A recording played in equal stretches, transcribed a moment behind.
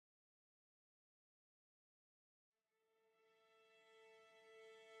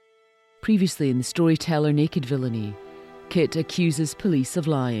Previously in the storyteller Naked Villainy, Kit accuses police of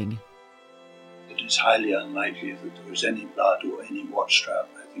lying. It is highly unlikely that there was any blood or any watch strap.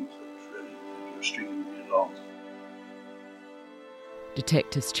 I think that you're stringing me along.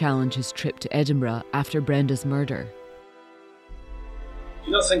 Detectives challenge his trip to Edinburgh after Brenda's murder.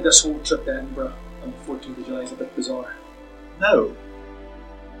 Do you not think this whole trip to Edinburgh on the 14th of July is a bit bizarre? No.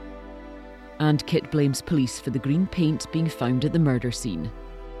 And Kit blames police for the green paint being found at the murder scene.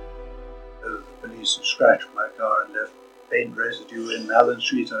 If the police had scratched my car and left paint residue in Allen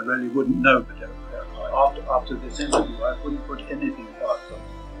Street, I really wouldn't know. But after this interview, I wouldn't put anything past them.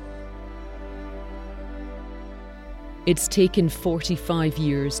 It's taken 45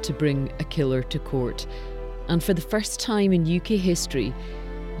 years to bring a killer to court, and for the first time in UK history,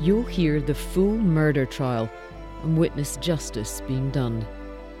 you'll hear the full murder trial and witness justice being done.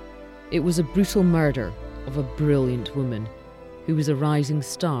 It was a brutal murder of a brilliant woman who was a rising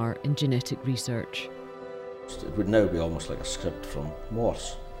star in genetic research. It would now be almost like a script from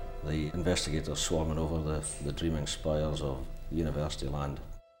Morse. The investigators swarming over the dreaming spires of university land.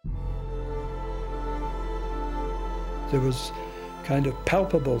 There was kind of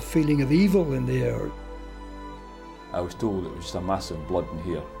palpable feeling of evil in the air. I was told it was just a massive blood in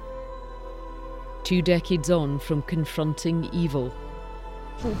here. 2 decades on from confronting evil.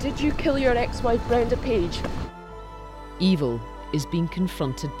 Did you kill your ex-wife Brenda Page? Evil is being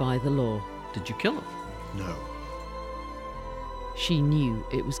confronted by the law. Did you kill him? No. She knew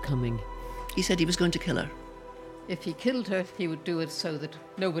it was coming. He said he was going to kill her. If he killed her, he would do it so that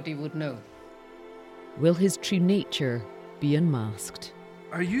nobody would know. Will his true nature be unmasked?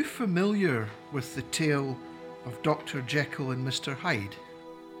 Are you familiar with the tale of Dr. Jekyll and Mr. Hyde?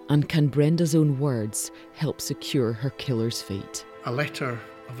 And can Brenda's own words help secure her killer's fate? A letter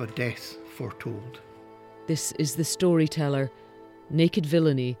of a death foretold. This is the storyteller, Naked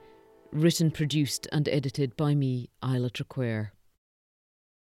Villainy, written, produced and edited by me, Isla Traquair.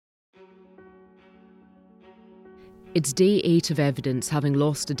 It's day 8 of evidence, having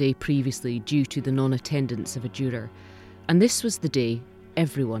lost a day previously due to the non-attendance of a juror. And this was the day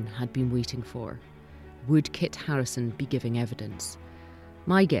everyone had been waiting for. Would Kit Harrisson be giving evidence?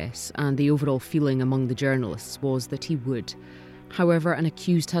 My guess, and the overall feeling among the journalists, was that he would. However, an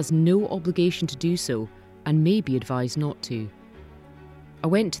accused has no obligation to do so, and may be advised not to. I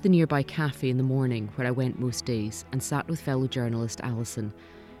went to the nearby cafe in the morning, where I went most days, and sat with fellow journalist Alison.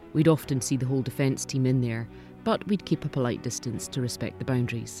 We'd often see the whole defence team in there, but we'd keep a polite distance to respect the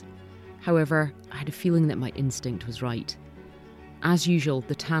boundaries. However, I had a feeling that my instinct was right. As usual,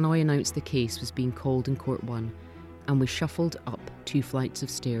 the tannoy announced the case was being called in Court 1, and we shuffled up 2 flights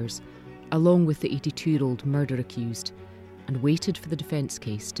of stairs, along with the 82-year-old murder accused, and waited for the defence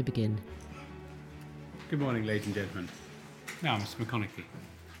case to begin. Good morning, ladies and gentlemen. Now, Mr. McConaughey.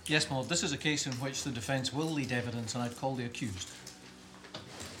 Yes, my lord, this is a case in which the defence will lead evidence, and I'd call the accused.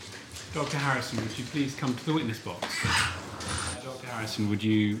 Dr. Harrisson, would you please come to the witness box? Dr. Harrisson, would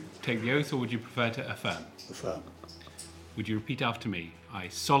you take the oath or would you prefer to affirm? Affirm. Would you repeat after me? I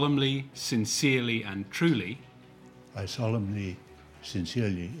solemnly, sincerely and truly... I solemnly,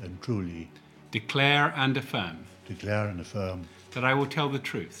 sincerely and truly... declare and affirm... declare and affirm... that I will tell the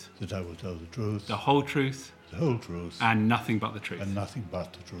truth... that I will tell the truth... the whole truth... the whole truth... and nothing but the truth. and nothing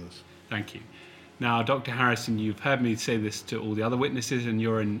but the truth. Thank you. Now, Dr. Harrisson, you've heard me say this to all the other witnesses, and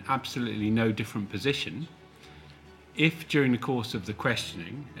you're in absolutely no different position. If during the course of the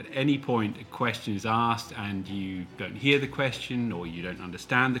questioning, at any point a question is asked and you don't hear the question or you don't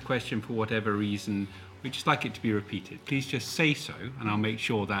understand the question for whatever reason, we'd just like it to be repeated. Please just say so, and I'll make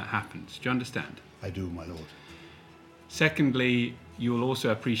sure that happens. Do you understand? I do, my lord. Secondly, you will also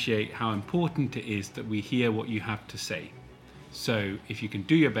appreciate how important it is that we hear what you have to say. So if you can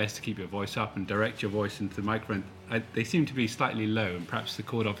do your best to keep your voice up and direct your voice into the microphone, they seem to be slightly low, and perhaps the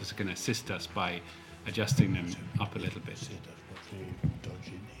court officer can assist us by adjusting them up a little bit.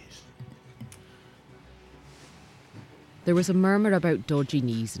 There was a murmur about dodgy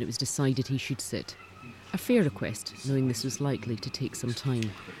knees, and it was decided he should sit. A fair request, knowing this was likely to take some time.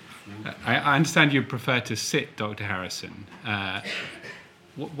 I understand you prefer to sit, Dr. Harrisson.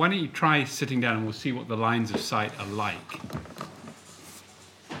 Why don't you try sitting down and we'll see what the lines of sight are like.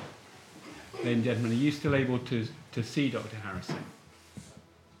 Ladies and gentlemen, are you still able to see Dr. Harrisson?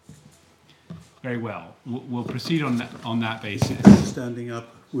 Very well. We'll proceed on that basis. Standing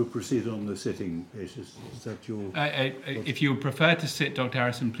up, we'll proceed on the sitting basis. Is that your... if you would prefer to sit, Dr.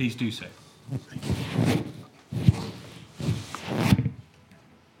 Harrisson, please do so. Thank you.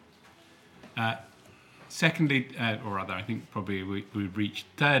 Secondly, or rather, I think probably we've reached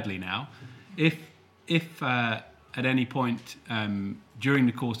thirdly now. If at any point during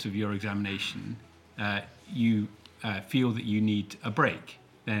the course of your examination you feel that you need a break,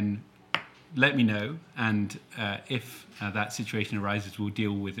 then let me know, and if that situation arises, we'll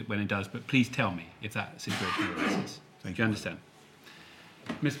deal with it when it does. But please tell me if that situation arises. Do you understand?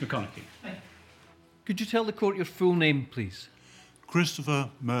 Miss McConaughey. Could you tell the court your full name, please? Christopher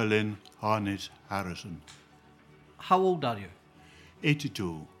Merlin Harnett Harrison. How old are you?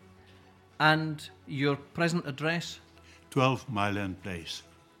 82. And your present address? 12 Mile End Place.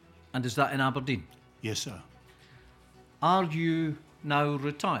 And is that in Aberdeen? Yes, sir. Are you now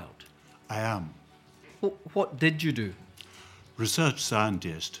retired? I am. What did you do? Research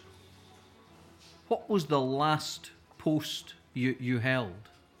scientist. What was the last post you held?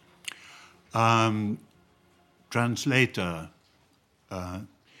 Translator,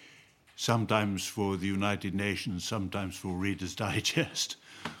 sometimes for the United Nations, sometimes for Reader's Digest.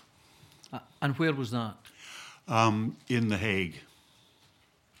 And where was that? In The Hague.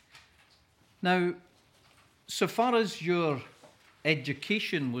 Now, so far as your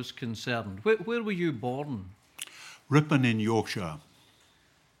education was concerned, where were you born? Ripon in Yorkshire.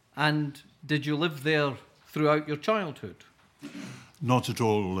 And did you live there throughout your childhood? Not at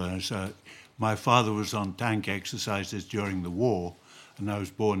all, sir. My father was on tank exercises during the war, and I was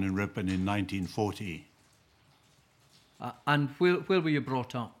born in Ripon in 1940. And where were you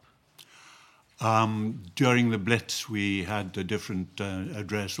brought up? During the Blitz, we had a different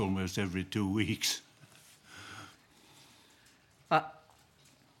address almost every 2 weeks.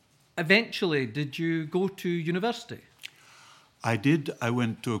 Eventually, did you go to university? I did. I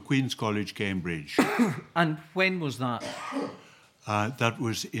went to Queen's College, Cambridge. And when was that? That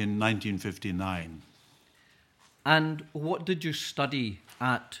was in 1959. And what did you study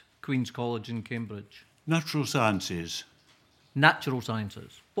at Queen's College in Cambridge? Natural sciences. Natural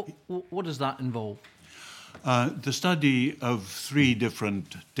sciences. What does that involve? The study of 3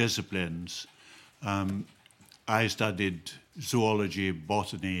 different disciplines. I studied zoology,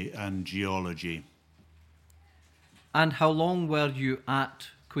 botany, and geology. And how long were you at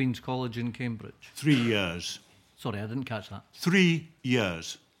Queen's College in Cambridge? 3 years. Sorry, I didn't catch that. 3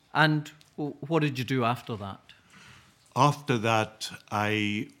 years. And what did you do after that? After that,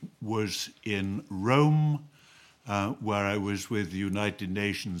 I was in Rome, where I was with the United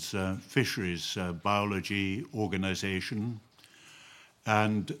Nations Fisheries Biology Organization.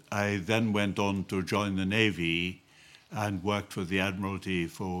 And I then went on to join the Navy and worked for the Admiralty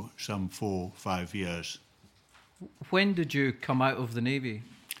for some 4 or 5 years. When did you come out of the Navy?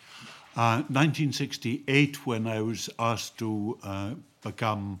 1968, when I was asked to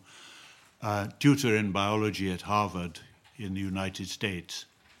become tutor in biology at Harvard in the United States.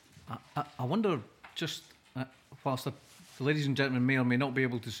 I wonder, just whilst the ladies and gentlemen may or may not be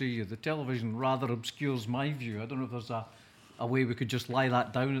able to see you, the television rather obscures my view. I don't know if there's a way we could just lie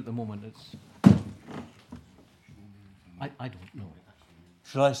that down at the moment. I don't know.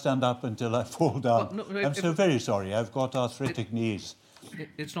 Shall I stand up until I fall down? Well, no, I'm so very sorry. I've got arthritic knees.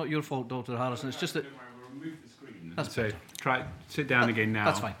 It's not your fault, Dr. Harrison. It's just that... We'll remove the screen. That's so try sit down again now.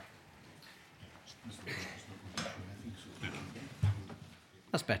 That's fine.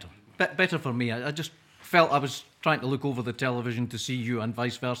 That's better. Better for me. I just felt I was trying to look over the television to see you and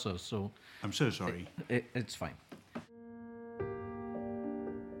vice versa, so... I'm so sorry. It's fine.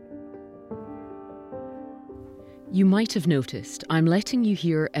 You might have noticed I'm letting you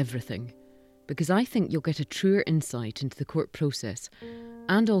hear everything, because I think you'll get a truer insight into the court process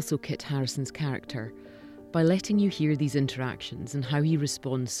and also Kit Harrisson's character by letting you hear these interactions and how he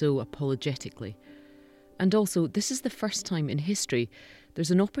responds so apologetically. And also, this is the first time in history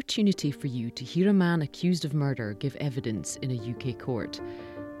there's an opportunity for you to hear a man accused of murder give evidence in a UK court,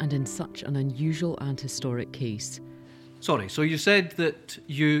 and in such an unusual and historic case. Sorry, so you said that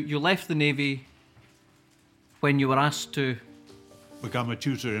you left the Navy when you were asked to... Become a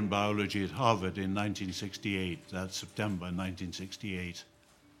tutor in biology at Harvard in 1968. That's September 1968.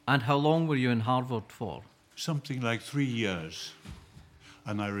 And how long were you in Harvard for? Something like 3 years.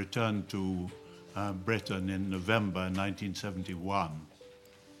 And I returned to Britain in November 1971.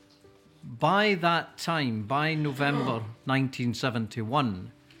 By that time, by November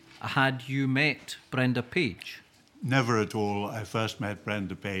 1971, had you met Brenda Page? Never at all. I first met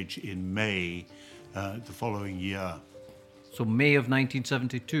Brenda Page in May the following year. So May of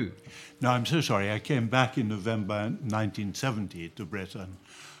 1972? No, I'm so sorry. I came back in November 1970 to Britain.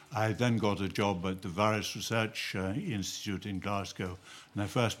 I then got a job at the Varus Research Institute in Glasgow, and I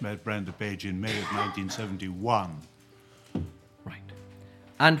first met Brenda Page in May of 1971. Right.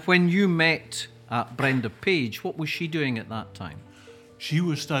 And when you met Brenda Page, what was she doing at that time? She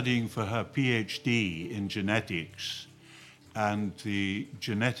was studying for her PhD in genetics, and the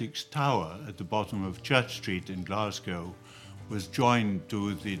genetics tower at the bottom of Church Street in Glasgow was joined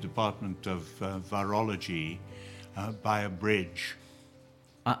to the Department of Virology by a bridge.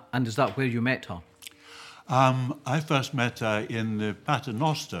 And is that where you met her? I first met her in the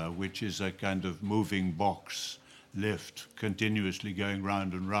Paternoster, which is a kind of moving box lift, continuously going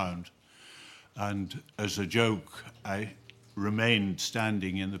round and round. And as a joke, I remained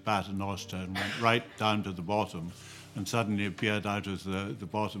standing in the Paternoster and went right down to the bottom and suddenly appeared out of the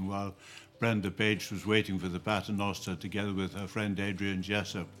bottom while Brenda Page was waiting for the Paternoster together with her friend Adrian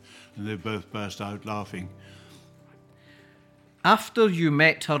Jessup, and they both burst out laughing. After you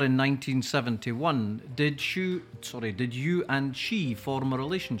met her in 1971, did you and she form a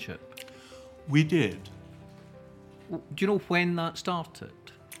relationship? We did. Do you know when that started?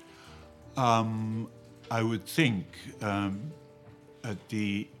 I would think at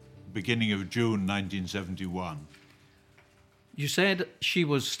the beginning of June 1971. You said she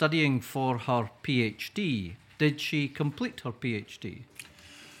was studying for her PhD. Did she complete her PhD?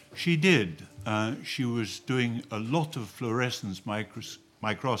 She did. She was doing a lot of fluorescence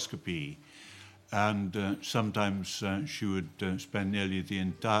microscopy, and sometimes she would spend nearly the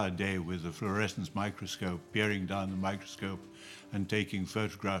entire day with a fluorescence microscope, peering down the microscope and taking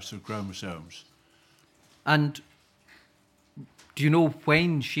photographs of chromosomes. And do you know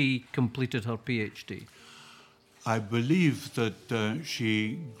when she completed her PhD? I believe that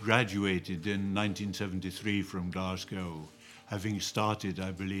she graduated in 1973 from Glasgow, having started,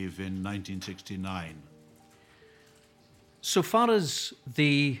 I believe, in 1969. So far as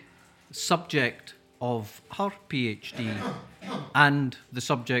the subject of her PhD and the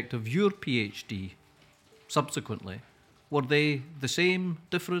subject of your PhD subsequently, were they the same,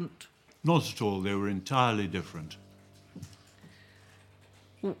 different? Not at all. They were entirely different.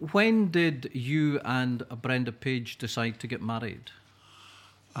 When did you and Brenda Page decide to get married?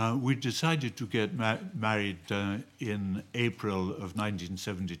 We decided to get married in April of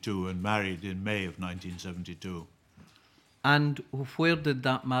 1972 and married in May of 1972. And where did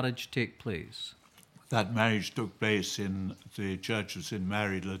that marriage take place? That marriage took place in the Church of St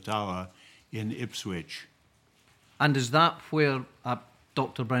Mary Le Tower in Ipswich. And is that where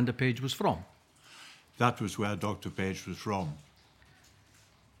Dr Brenda Page was from? That was where Dr Page was from.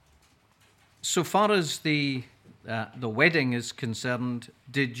 So far as the wedding is concerned,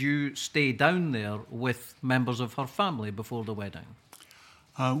 did you stay down there with members of her family before the wedding?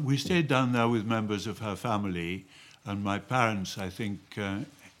 We stayed down there with members of her family, and my parents, I think,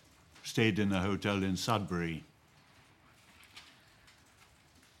 stayed in a hotel in Sudbury.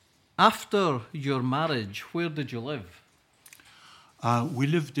 After your marriage, where did you live? We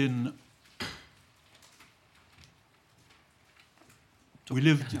lived in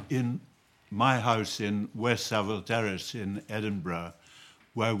my house in West Savile Terrace in Edinburgh,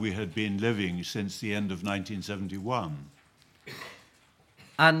 where we had been living since the end of 1971.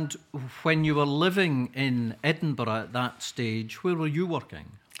 And when you were living in Edinburgh at that stage, where were you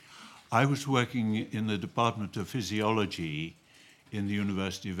working? I was working in the Department of Physiology in the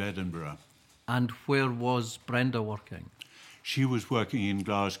University of Edinburgh. And where was Brenda working? She was working in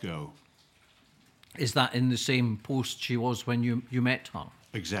Glasgow. Is that in the same post she was when you met her?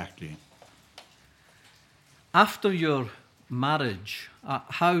 Exactly. After your marriage,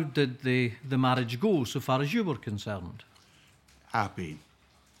 how did the marriage go so far as you were concerned? Happy.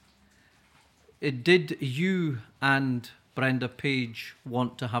 Did you and Brenda Page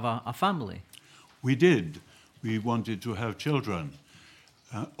want to have a family? We did. We wanted to have children.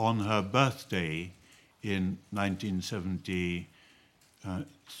 On her birthday in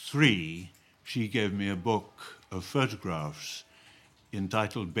 1973, she gave me a book of photographs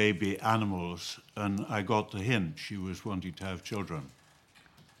entitled Baby Animals, and I got the hint she was wanting to have children.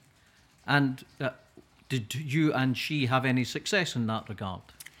 And did you and she have any success in that regard?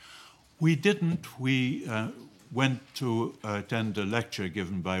 We didn't. We went to attend a lecture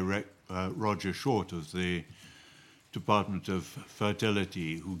given by Roger Short of the Department of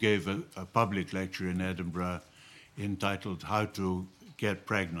Fertility, who gave a public lecture in Edinburgh entitled How to Get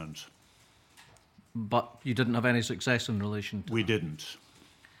Pregnant. But you didn't have any success in relation to We that? didn't.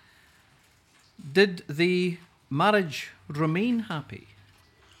 Did the marriage remain happy?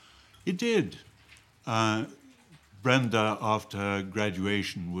 It did. Brenda, after her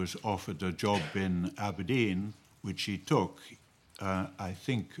graduation, was offered a job in Aberdeen, which she took, I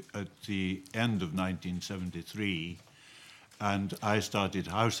think, at the end of 1973, and I started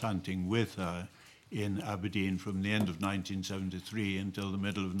house hunting with her in Aberdeen from the end of 1973 until the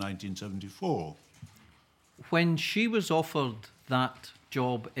middle of 1974. when she was offered that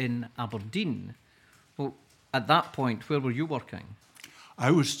job in Aberdeen, well, at that point, where were you working?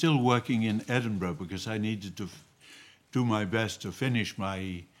 I was still working in Edinburgh because I needed to do my best to finish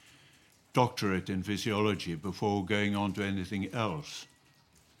my doctorate in physiology before going on to anything else.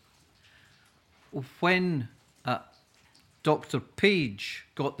 When Dr. Page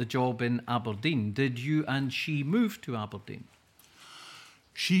got the job in Aberdeen, did you and she move to Aberdeen?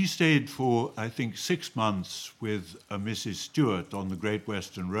 She stayed for, I think, 6 months with a Mrs. Stewart on the Great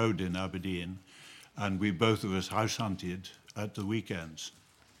Western Road in Aberdeen, and we both of us house hunted at the weekends.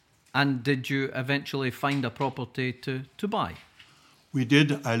 And did you eventually find a property to buy? We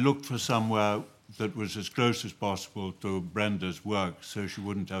did. I looked for somewhere that was as close as possible to Brenda's work, so she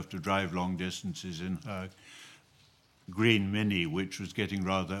wouldn't have to drive long distances in her green Mini, which was getting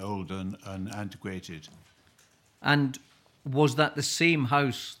rather old and antiquated. And was that the same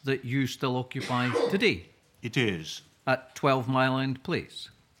house that you still occupy today? It is. At 12 Mile End Place?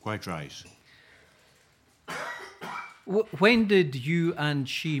 Quite right. When did you and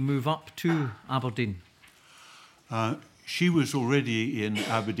she move up to Aberdeen? She was already in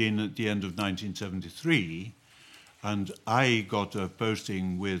Aberdeen at the end of 1973, and I got a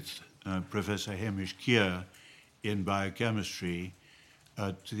posting with Professor Hamish Keir in biochemistry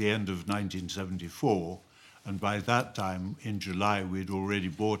at the end of 1974, and by that time, in July, we'd already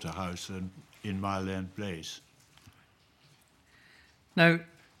bought a house in Mile End Place. Now,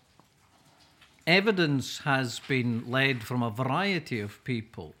 evidence has been led from a variety of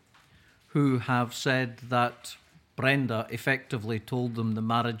people who have said that Brenda effectively told them the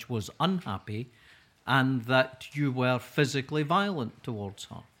marriage was unhappy and that you were physically violent towards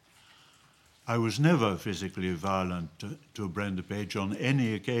her. I was never physically violent to Brenda Page on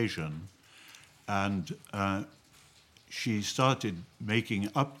any occasion, and she started making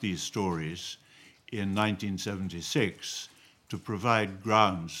up these stories in 1976 to provide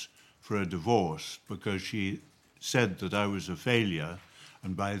grounds for a divorce, because she said that I was a failure,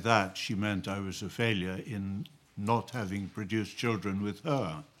 and by that she meant I was a failure in not having produced children with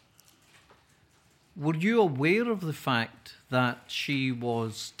her. Were you aware of the fact that she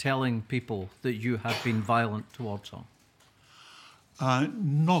was telling people that you had been violent towards her?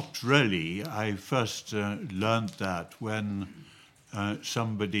 Not really. I first learned that when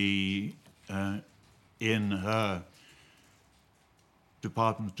somebody in her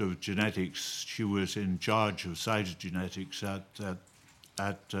Department of Genetics, she was in charge of cytogenetics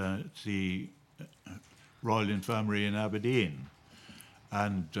at the Royal Infirmary in Aberdeen.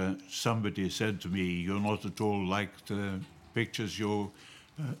 And somebody said to me, "You're not at all like the pictures you're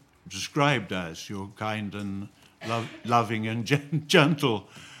described as. You're kind and loving and gentle,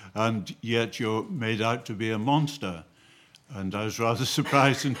 and yet you're made out to be a monster." And I was rather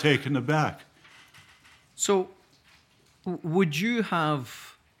surprised and taken aback. So, would you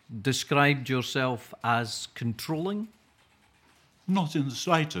have described yourself as controlling? Not in the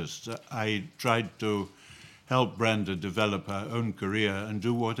slightest. I tried to help Brenda develop her own career and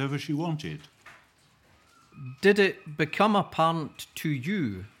do whatever she wanted. Did it become apparent to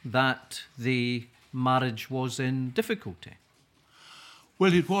you that the marriage was in difficulty?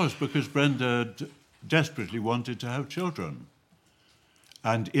 Well, it was, because Brenda desperately wanted to have children.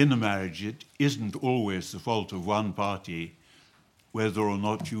 And in a marriage, it isn't always the fault of one party whether or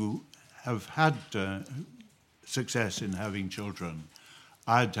not you have had success in having children.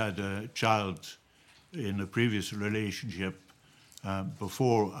 I'd had a child in a previous relationship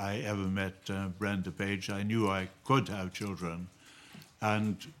before I ever met Brenda Page. I knew I could have children,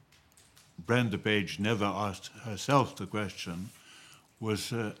 and Brenda Page never asked herself the question,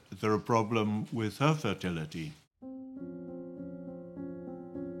 was there a problem with her fertility?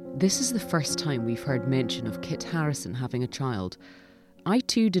 This is the first time we've heard mention of Kit Harrisson having a child. I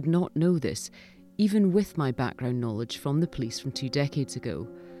too did not know this, even with my background knowledge from the police from 2 decades ago.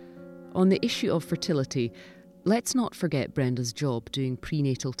 On the issue of fertility, let's not forget Brenda's job doing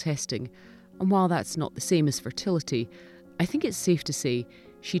prenatal testing, and while that's not the same as fertility, I think it's safe to say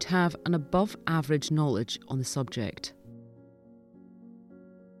she'd have an above average knowledge on the subject.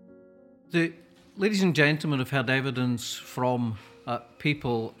 The ladies and gentlemen have heard evidence from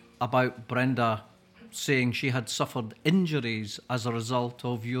people about Brenda saying she had suffered injuries as a result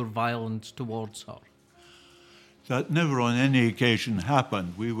of your violence towards her. That never on any occasion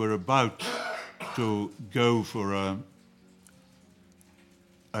happened. We were about to go for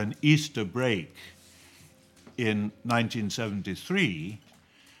an Easter break in 1973,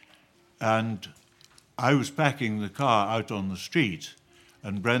 and I was packing the car out on the street,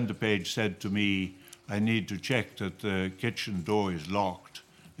 and Brenda Page said to me, "I need to check that the kitchen door is locked."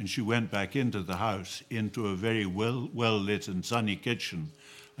 and she went back into the house, into a very well-lit and sunny kitchen,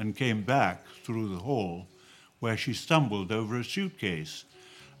 and came back through the hall where she stumbled over a suitcase.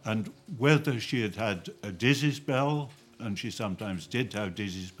 And whether she had had a dizzy spell, and she sometimes did have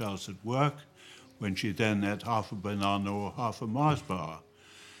dizzy spells at work, when she then ate half a banana or half a Mars bar,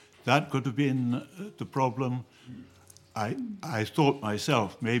 that could have been the problem. I thought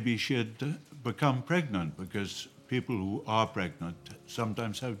myself maybe she had become pregnant, because people who are pregnant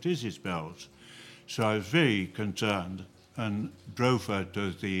sometimes have dizzy spells. So I was very concerned and drove her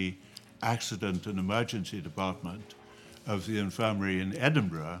to the accident and emergency department of the infirmary in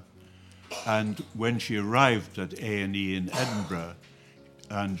Edinburgh. And when she arrived at A&E in Edinburgh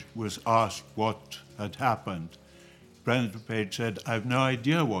and was asked what had happened, Brenda Page said, "I've no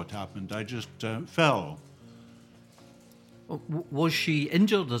idea what happened, I just fell." Was she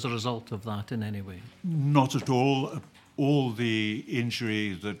injured as a result of that in any way? Not at all. All the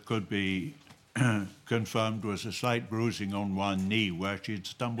injury that could be confirmed was a slight bruising on one knee where she'd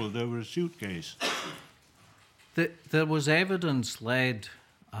stumbled over a suitcase. There was evidence led,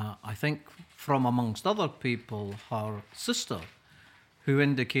 I think, from amongst other people, her sister, who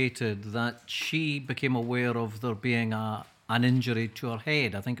indicated that she became aware of there being an injury to her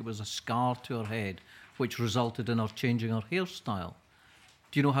head. I think it was a scar to her head, which resulted in her changing her hairstyle.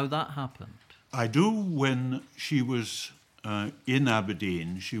 Do you know how that happened? I do. When she was in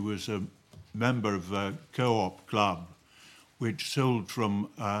Aberdeen, she was a member of a co-op club which sold from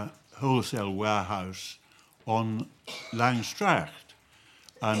a wholesale warehouse on Langstracht.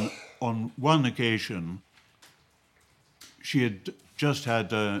 And on one occasion, she had just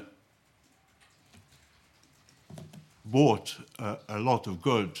bought a lot of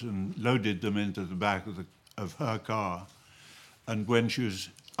goods and loaded them into the back of her car. And when she was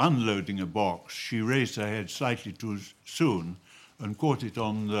unloading a box, she raised her head slightly too soon and caught it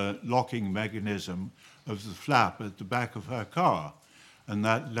on the locking mechanism of the flap at the back of her car. And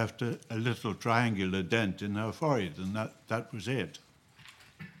that left a little triangular dent in her forehead, and that was it.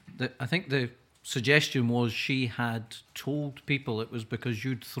 I think the suggestion was she had told people it was because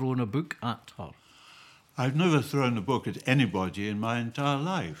you'd thrown a book at her. I've never thrown a book at anybody in my entire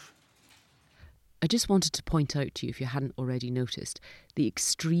life. I just wanted to point out to you, if you hadn't already noticed, the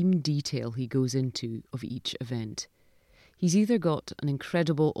extreme detail he goes into of each event. He's either got an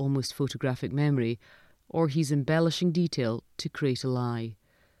incredible, almost photographic memory, or he's embellishing detail to create a lie.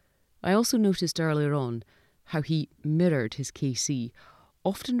 I also noticed earlier on how he mirrored his KC,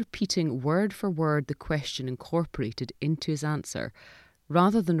 often repeating word for word the question incorporated into his answer,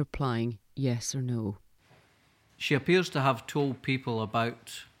 rather than replying yes or no. She appears to have told people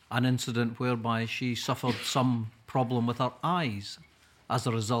about an incident whereby she suffered some problem with her eyes as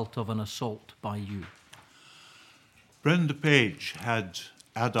a result of an assault by you. Brenda Page had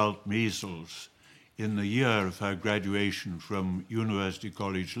adult measles in the year of her graduation from University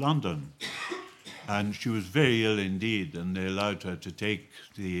College London. And she was very ill indeed, and they allowed her to take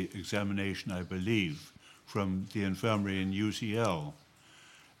the examination, I believe, from the infirmary in UCL.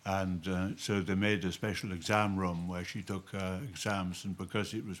 And so they made a special exam room where she took her exams, and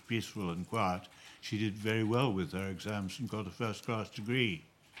because it was peaceful and quiet, she did very well with her exams and got a first-class degree.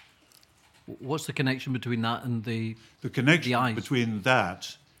 What's the connection between that and the connection eyes? Between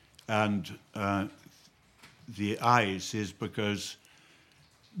that and the eyes is because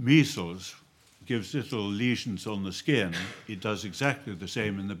measles gives little lesions on the skin. It does exactly the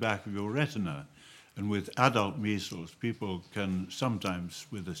same in the back of your retina. And with adult measles, people can sometimes,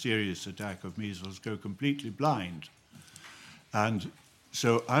 with a serious attack of measles, go completely blind. And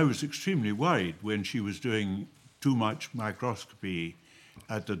so I was extremely worried when she was doing too much microscopy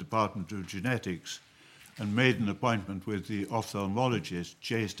at the Department of Genetics and made an appointment with the ophthalmologist,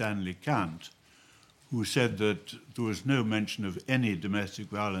 J. Stanley Kant, who said that there was no mention of any domestic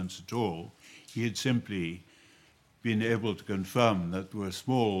violence at all. He had simply been able to confirm that there were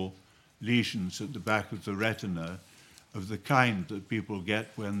small lesions at the back of the retina of the kind that people get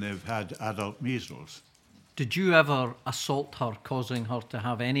when they've had adult measles. Did you ever assault her, causing her to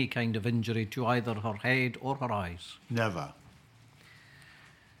have any kind of injury to either her head or her eyes? Never.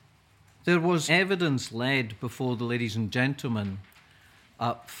 There was evidence led before the ladies and gentlemen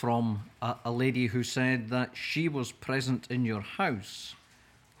from a lady who said that she was present in your house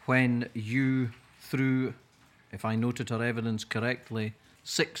when you threw, if I noted her evidence correctly,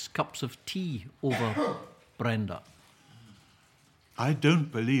 6 cups of tea over Brenda. I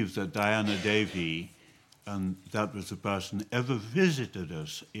don't believe that Diana Davey, and that was the person, ever visited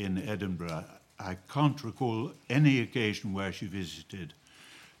us in Edinburgh. I can't recall any occasion where she visited.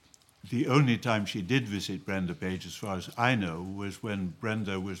 The only time she did visit Brenda Page, as far as I know, was when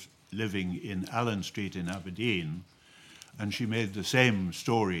Brenda was living in Allen Street in Aberdeen, and she made the same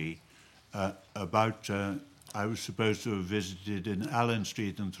story about I was supposed to have visited in Allen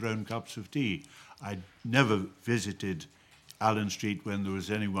Street and thrown cups of tea. I never visited Allen Street when there was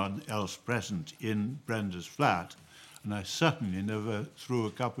anyone else present in Brenda's flat, and I certainly never threw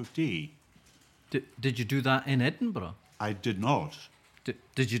a cup of tea. Did you do that in Edinburgh? I did not.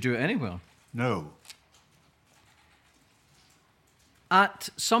 Did you do it anywhere? No. At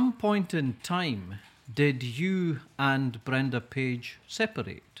some point in time, did you and Brenda Page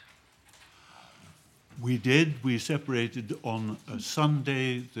separate? We did. We separated on a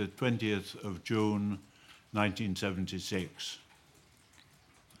Sunday, the 20th of June, 1976.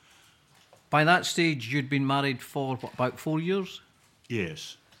 By that stage, you'd been married for about 4 years?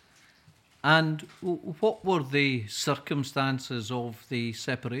 Yes. And what were the circumstances of the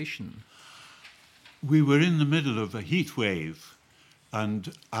separation? We were in the middle of a heat wave,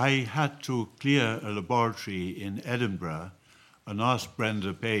 and I had to clear a laboratory in Edinburgh and asked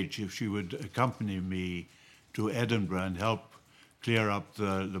Brenda Page if she would accompany me to Edinburgh and help clear up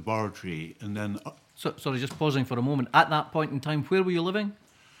the laboratory. And then... Sorry, just pausing for a moment. At that point in time, where were you living?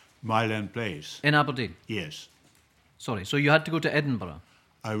 Mile End Place. In Aberdeen? Yes. Sorry, so you had to go to Edinburgh?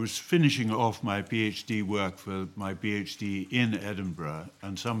 I was finishing off my PhD work for my PhD in Edinburgh,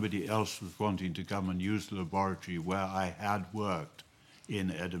 and somebody else was wanting to come and use the laboratory where I had worked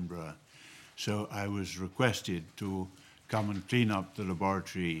in Edinburgh. So I was requested to come and clean up the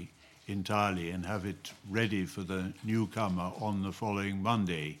laboratory entirely and have it ready for the newcomer on the following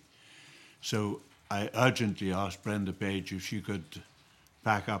Monday. So I urgently asked Brenda Page if she could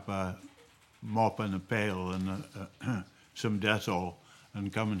pack up a mop and a pail and some Dettol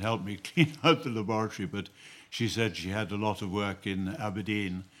and come and help me clean out the laboratory, but she said she had a lot of work in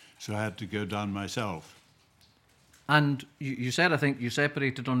Aberdeen, so I had to go down myself. And you said, I think, you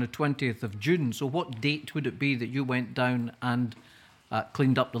separated on the 20th of June, so what date would it be that you went down and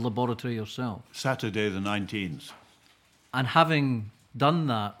cleaned up the laboratory yourself? Saturday the 19th. And having done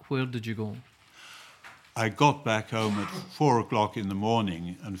that, where did you go? I got back home at 4 o'clock in the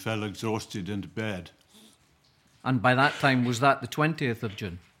morning and fell exhausted into bed. And by that time, was that the 20th of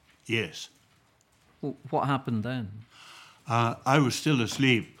June? Yes. What happened then? I was still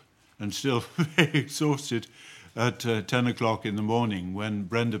asleep and still very exhausted at 10 o'clock in the morning when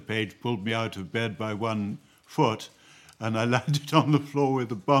Brenda Page pulled me out of bed by one foot and I landed on the floor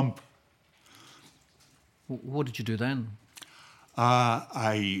with a bump. What did you do then?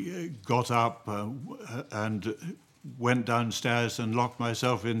 I got up and went downstairs and locked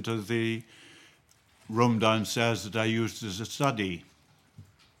myself into the room downstairs that I used as a study.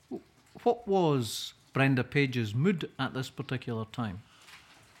 What was Brenda Page's mood at this particular time?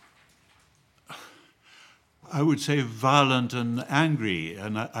 I would say violent and angry,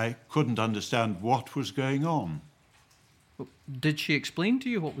 and I couldn't understand what was going on. Did she explain to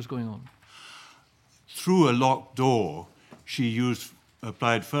you what was going on? Through a locked door, she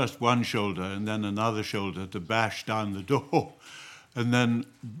applied first one shoulder and then another shoulder to bash down the door. And then,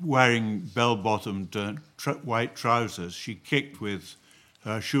 wearing bell-bottomed white trousers, she kicked with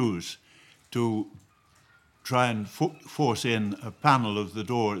her shoes to try and force in a panel of the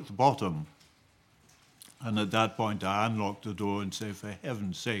door at the bottom. And at that point, I unlocked the door and said, for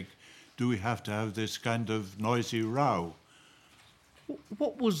heaven's sake, do we have to have this kind of noisy row?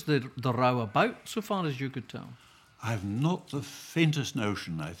 What was the row about, so far as you could tell? I've not the faintest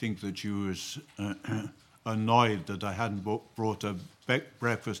notion. I think that she was annoyed that I hadn't brought a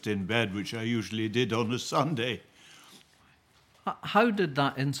breakfast in bed, which I usually did on a Sunday. How did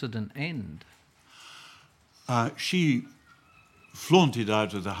that incident end? She flaunted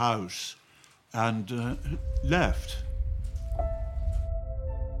out of the house and left.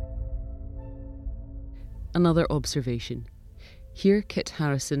 Another observation. Here Kit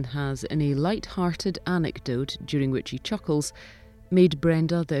Harrisson has, in a light-hearted anecdote during which he chuckles, made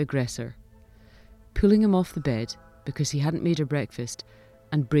Brenda the aggressor, pulling him off the bed because he hadn't made her breakfast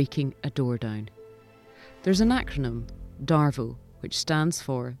and breaking a door down. There's an acronym, DARVO, which stands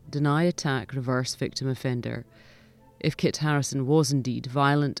for Deny Attack Reverse Victim Offender. If Kit Harrisson was indeed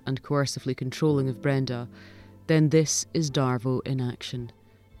violent and coercively controlling of Brenda, then this is DARVO in action.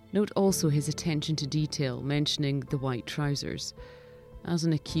 Note also his attention to detail, mentioning the white trousers. As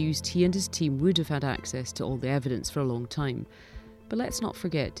an accused, he and his team would have had access to all the evidence for a long time. But let's not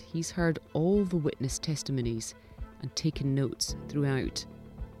forget, he's heard all the witness testimonies and taken notes throughout.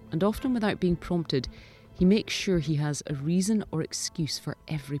 And often without being prompted, he makes sure he has a reason or excuse for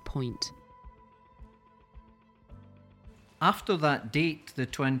every point. after that date, the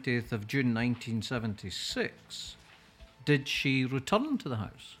 20th of June 1976, did she return to the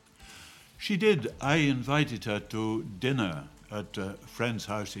house? She did. I invited her to dinner at a friend's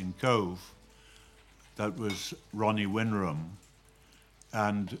house in Cove. That was Ronnie Winram.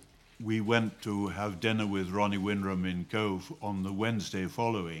 And we went to have dinner with Ronnie Winram in Cove on the Wednesday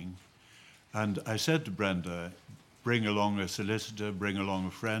following. And I said to Brenda, bring along a solicitor, bring along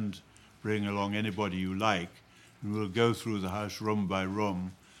a friend, bring along anybody you like, and we'll go through the house room by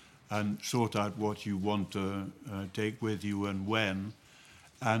room and sort out what you want to take with you and when,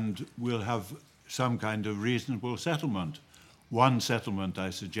 and we'll have some kind of reasonable settlement. One settlement I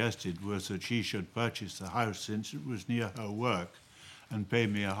suggested was that she should purchase the house since it was near her work and pay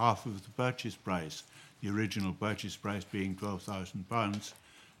me a half of the purchase price, the original purchase price being £12,000,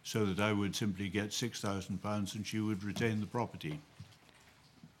 so that I would simply get £6,000 and she would retain the property.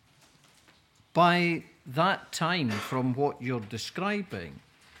 By that time, from what you're describing,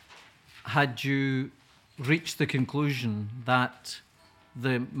 had you reached the conclusion that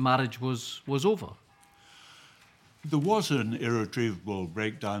the marriage was over? There was an irretrievable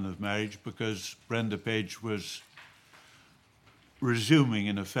breakdown of marriage because Brenda Page was resuming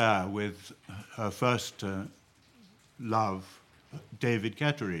an affair with her first love, David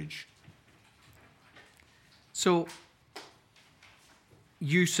Ketteridge. So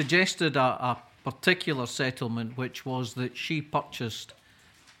you suggested a particular settlement, which was that she purchased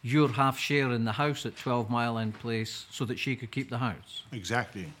your half share in the house at 12 Mile End Place so that she could keep the house.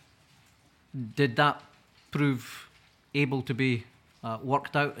 Exactly. Did that prove able to be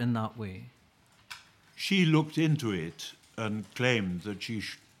worked out in that way? She looked into it and claimed that she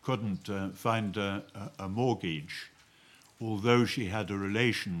couldn't find a mortgage, although she had a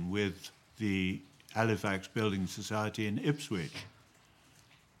relation with the Halifax Building Society in Ipswich.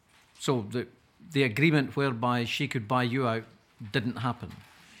 So the agreement whereby she could buy you out didn't happen?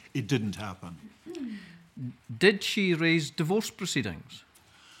 It didn't happen. Did she raise divorce proceedings?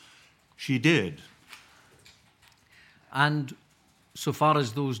 She did. And so far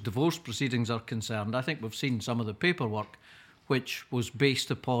as those divorce proceedings are concerned, I think we've seen some of the paperwork which was based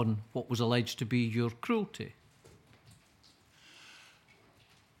upon what was alleged to be your cruelty.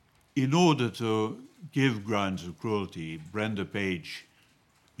 In order to give grounds of cruelty, Brenda Page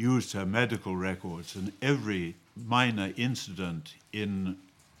used her medical records and every minor incident in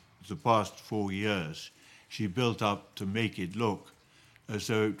the past 4 years she built up to make it look as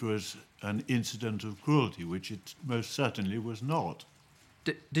though it was an incident of cruelty, which it most certainly was not.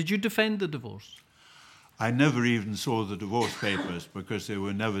 Did you defend the divorce? I never even saw the divorce papers because they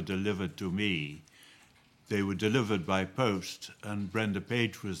were never delivered to me. They were delivered by post, and Brenda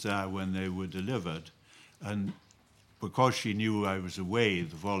Page was there when they were delivered. And because she knew I was away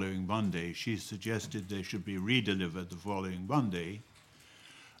the following Monday, she suggested they should be redelivered the following Monday.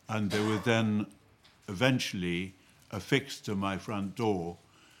 And they were then eventually affixed to my front door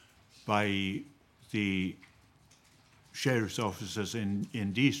by the sheriff's officers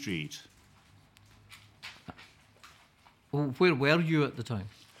in D Street. Well, where were you at the time?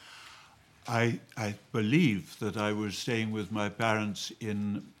 I believe that I was staying with my parents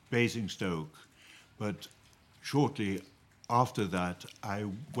in Basingstoke, but shortly after that I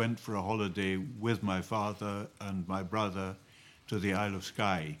went for a holiday with my father and my brother to the Isle of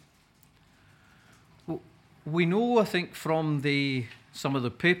Skye. We know, I think, from some of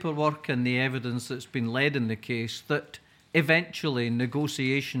the paperwork and the evidence that's been led in the case that eventually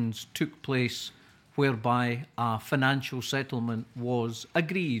negotiations took place whereby a financial settlement was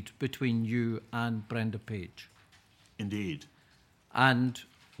agreed between you and Brenda Page. Indeed. And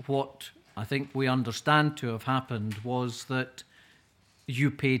what I think we understand to have happened was that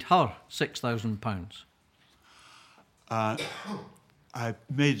you paid her £6,000. I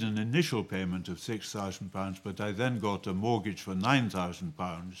made an initial payment of £6,000, but I then got a mortgage for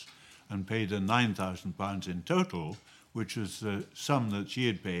 £9,000 and paid her £9,000 in total, which was the sum that she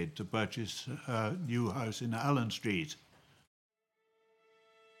had paid to purchase her new house in Allen Street.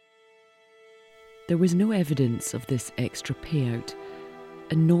 There was no evidence of this extra payout,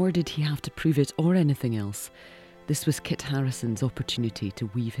 and nor did he have to prove it or anything else. This was Kit Harrisson's opportunity to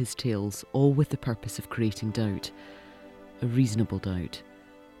weave his tales, all with the purpose of creating doubt. A reasonable doubt,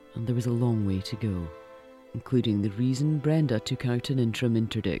 and there was a long way to go, including the reason Brenda took out an interim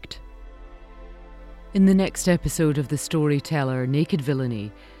interdict. In the next episode of The Storyteller, Naked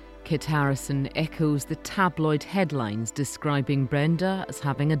Villainy, Kit Harrisson echoes the tabloid headlines describing Brenda as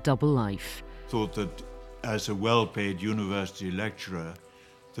having a double life. Thought that as a well-paid university lecturer,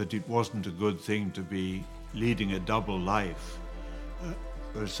 that it wasn't a good thing to be leading a double life.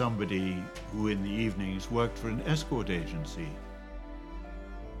 as somebody who in the evenings worked for an escort agency.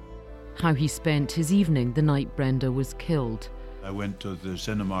 How he spent his evening the night Brenda was killed. I went to the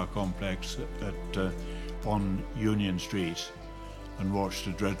cinema complex on Union Street and watched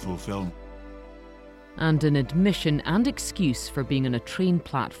a dreadful film. And an admission and excuse for being on a train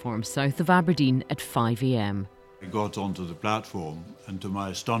platform south of Aberdeen at 5 a.m. I got onto the platform, and to my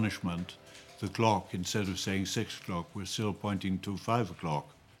astonishment, the clock, instead of saying 6 o'clock, was still pointing to 5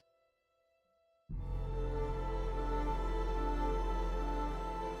 o'clock.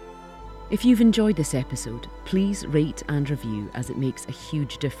 If you've enjoyed this episode, please rate and review, as it makes a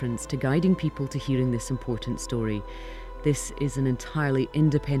huge difference to guiding people to hearing this important story. This is an entirely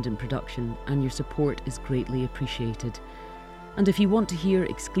independent production, and your support is greatly appreciated. And if you want to hear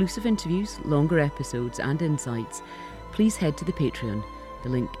exclusive interviews, longer episodes and insights, please head to the Patreon. The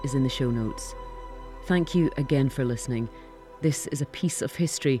link is in the show notes. Thank you again for listening. This is a piece of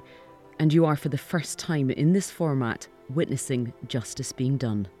history, and you are for the first time in this format witnessing justice being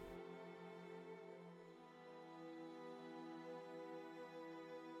done.